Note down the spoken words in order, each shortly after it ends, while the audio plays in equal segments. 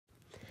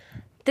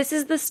This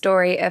is the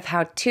story of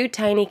how two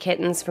tiny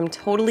kittens from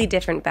totally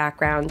different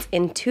backgrounds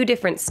in two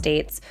different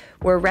states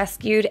were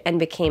rescued and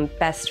became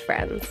best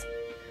friends.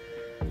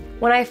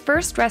 When I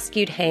first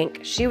rescued Hank,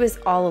 she was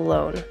all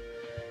alone.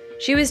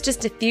 She was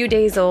just a few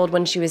days old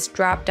when she was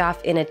dropped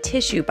off in a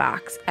tissue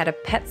box at a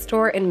pet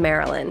store in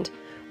Maryland,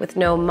 with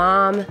no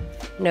mom,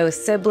 no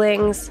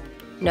siblings,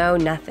 no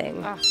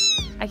nothing. Oh,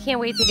 I can't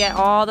wait to get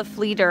all the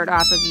flea dirt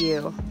off of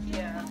you.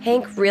 Yeah.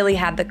 Hank really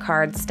had the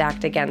cards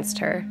stacked against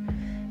her.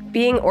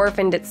 Being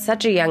orphaned at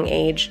such a young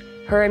age,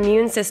 her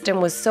immune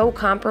system was so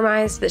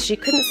compromised that she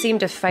couldn't seem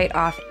to fight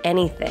off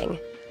anything.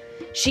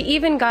 She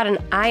even got an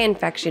eye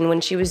infection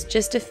when she was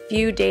just a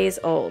few days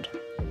old.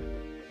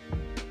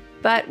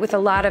 But with a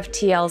lot of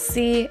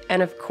TLC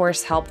and of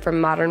course help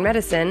from modern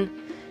medicine,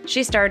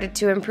 she started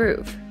to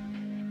improve.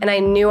 And I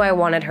knew I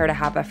wanted her to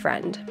have a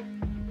friend.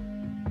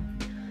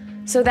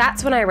 So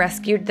that's when I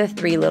rescued the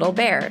three little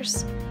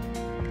bears.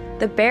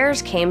 The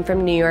bears came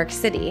from New York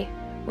City,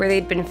 where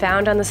they'd been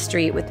found on the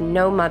street with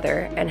no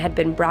mother and had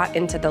been brought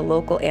into the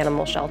local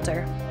animal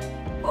shelter.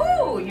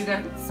 Oh, you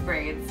got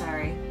sprayed,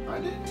 sorry. I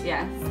did?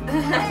 Yes.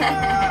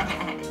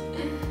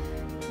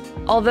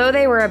 Although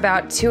they were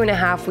about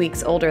 2.5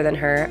 weeks older than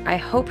her, I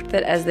hoped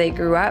that as they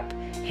grew up,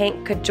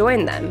 Hank could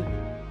join them.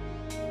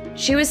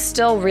 She was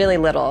still really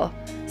little,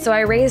 so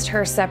I raised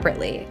her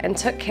separately and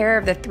took care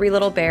of the three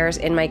little bears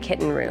in my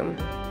kitten room.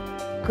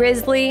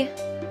 Grizzly,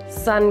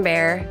 Sun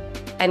Bear,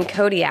 and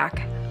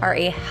Kodiak are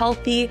a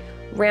healthy,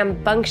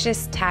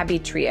 rambunctious tabby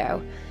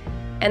trio,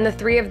 and the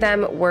three of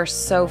them were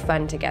so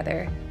fun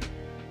together.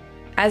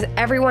 As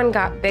everyone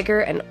got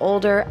bigger and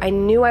older, I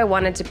knew I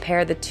wanted to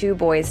pair the two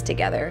boys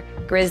together,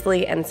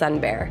 Grizzly and Sun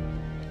Bear,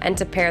 and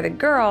to pair the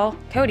girl,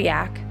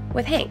 Kodiak,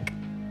 with Hank.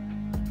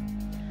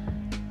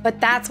 But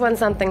that's when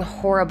something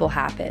horrible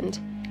happened.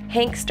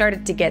 Hank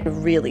started to get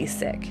really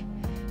sick.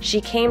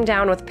 She came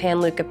down with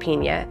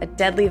panleukopenia, a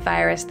deadly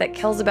virus that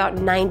kills about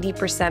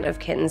 90% of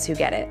kittens who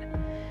get it.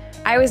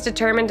 I was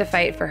determined to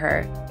fight for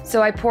her,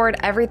 so I poured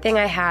everything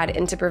I had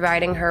into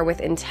providing her with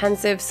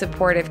intensive,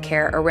 supportive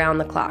care around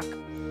the clock.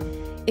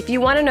 If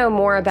you want to know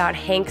more about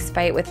Hank's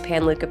fight with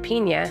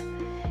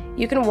panleukopenia,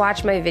 you can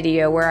watch my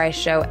video where I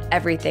show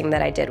everything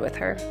that I did with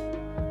her.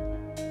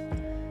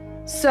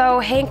 So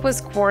Hank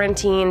was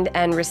quarantined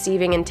and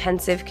receiving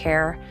intensive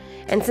care,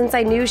 and since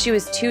I knew she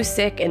was too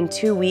sick and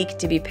too weak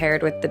to be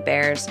paired with the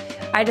bears,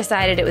 I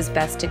decided it was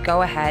best to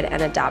go ahead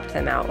and adopt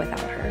them out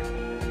without her.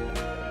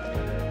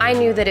 I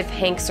knew that if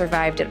Hank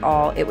survived at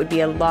all, it would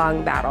be a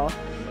long battle,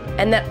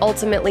 and that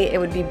ultimately it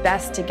would be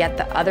best to get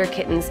the other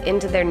kittens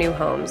into their new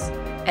homes,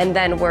 and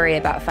then worry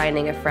about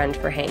finding a friend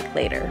for Hank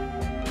later.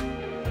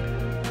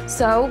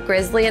 So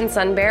Grizzly and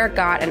Sun Bear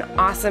got an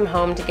awesome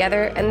home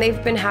together, and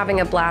they've been having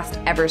a blast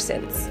ever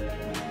since.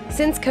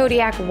 Since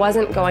Kodiak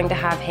wasn't going to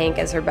have Hank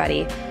as her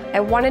buddy, I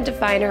wanted to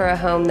find her a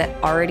home that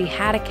already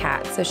had a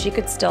cat so she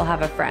could still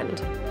have a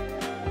friend.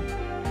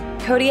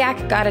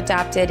 Kodiak got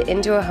adopted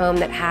into a home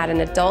that had an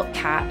adult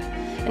cat,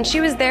 and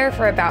she was there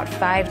for about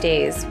 5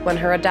 days when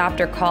her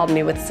adopter called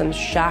me with some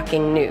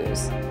shocking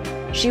news.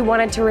 She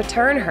wanted to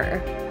return her.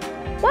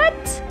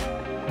 What?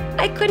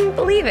 I couldn't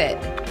believe it.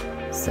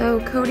 So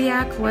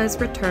Kodiak was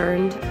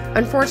returned.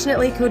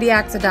 Unfortunately,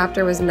 Kodiak's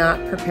adopter was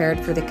not prepared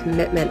for the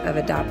commitment of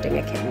adopting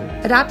a kitten.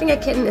 Adopting a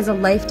kitten is a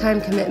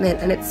lifetime commitment,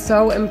 and it's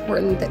so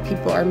important that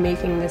people are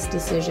making this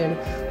decision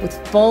with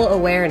full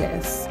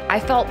awareness.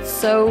 I felt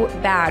so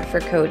bad for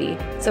Cody,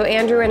 so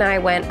Andrew and I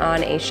went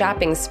on a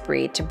shopping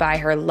spree to buy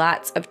her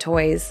lots of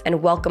toys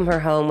and welcome her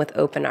home with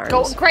open arms.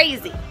 Go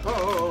crazy!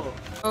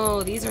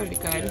 Oh, these are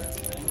good.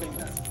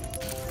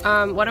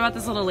 What about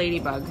this little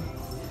ladybug?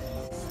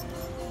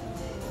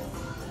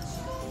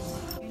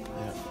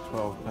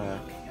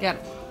 12-pack.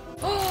 Yep.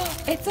 Oh,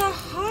 it's a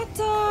hot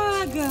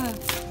dog!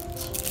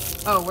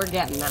 Oh, we're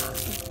getting that.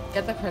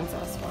 Get the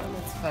princess one,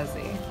 it's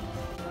fuzzy.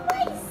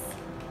 Nice.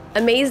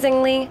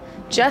 Amazingly,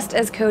 just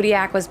as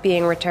Kodiak was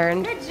being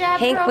returned,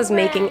 Hank was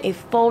making a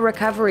full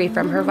recovery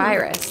from her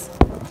virus.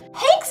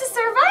 Hank's a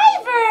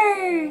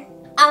survivor!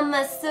 I'm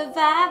a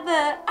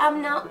survivor,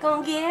 I'm not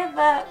gonna give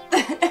up.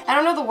 I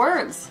don't know the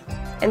words.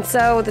 And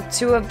so the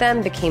two of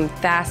them became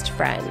fast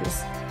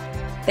friends.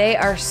 They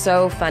are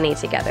so funny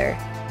together.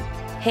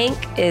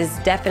 Hank is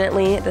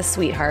definitely the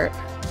sweetheart.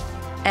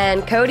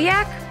 And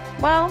Kodiak?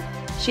 Well,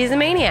 she's a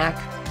maniac.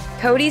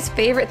 Cody's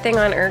favorite thing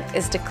on earth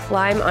is to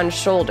climb on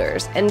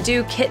shoulders and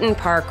do kitten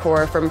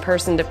parkour from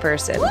person to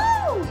person.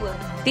 Woo!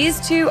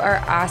 These two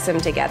are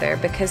awesome together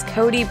because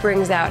Cody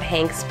brings out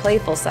Hank's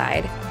playful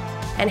side,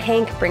 and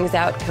Hank brings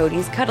out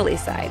Cody's cuddly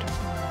side.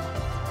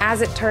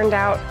 As it turned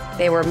out,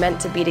 they were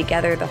meant to be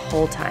together the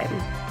whole time.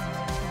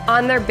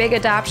 On their big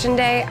adoption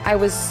day, I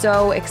was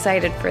so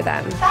excited for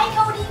them. Bye,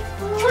 Cody.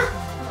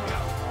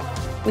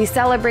 We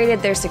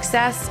celebrated their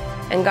success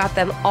and got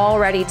them all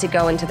ready to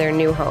go into their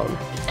new home.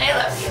 I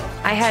love you.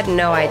 I had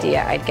no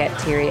idea I'd get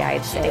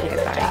teary-eyed saying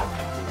goodbye.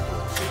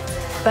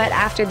 But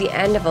after the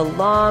end of a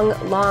long,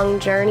 long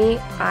journey,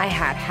 I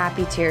had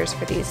happy tears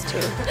for these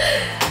two.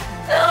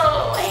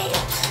 Oh, wait.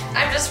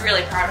 I'm just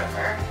really proud of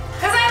her.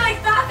 Because I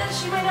thought that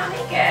she might not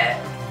make it.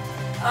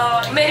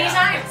 many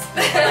times.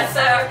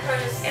 So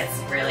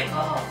it's really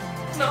cool.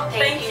 No,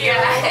 thank you. you.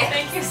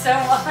 Thank you so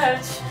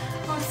much.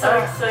 I'm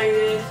so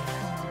excited.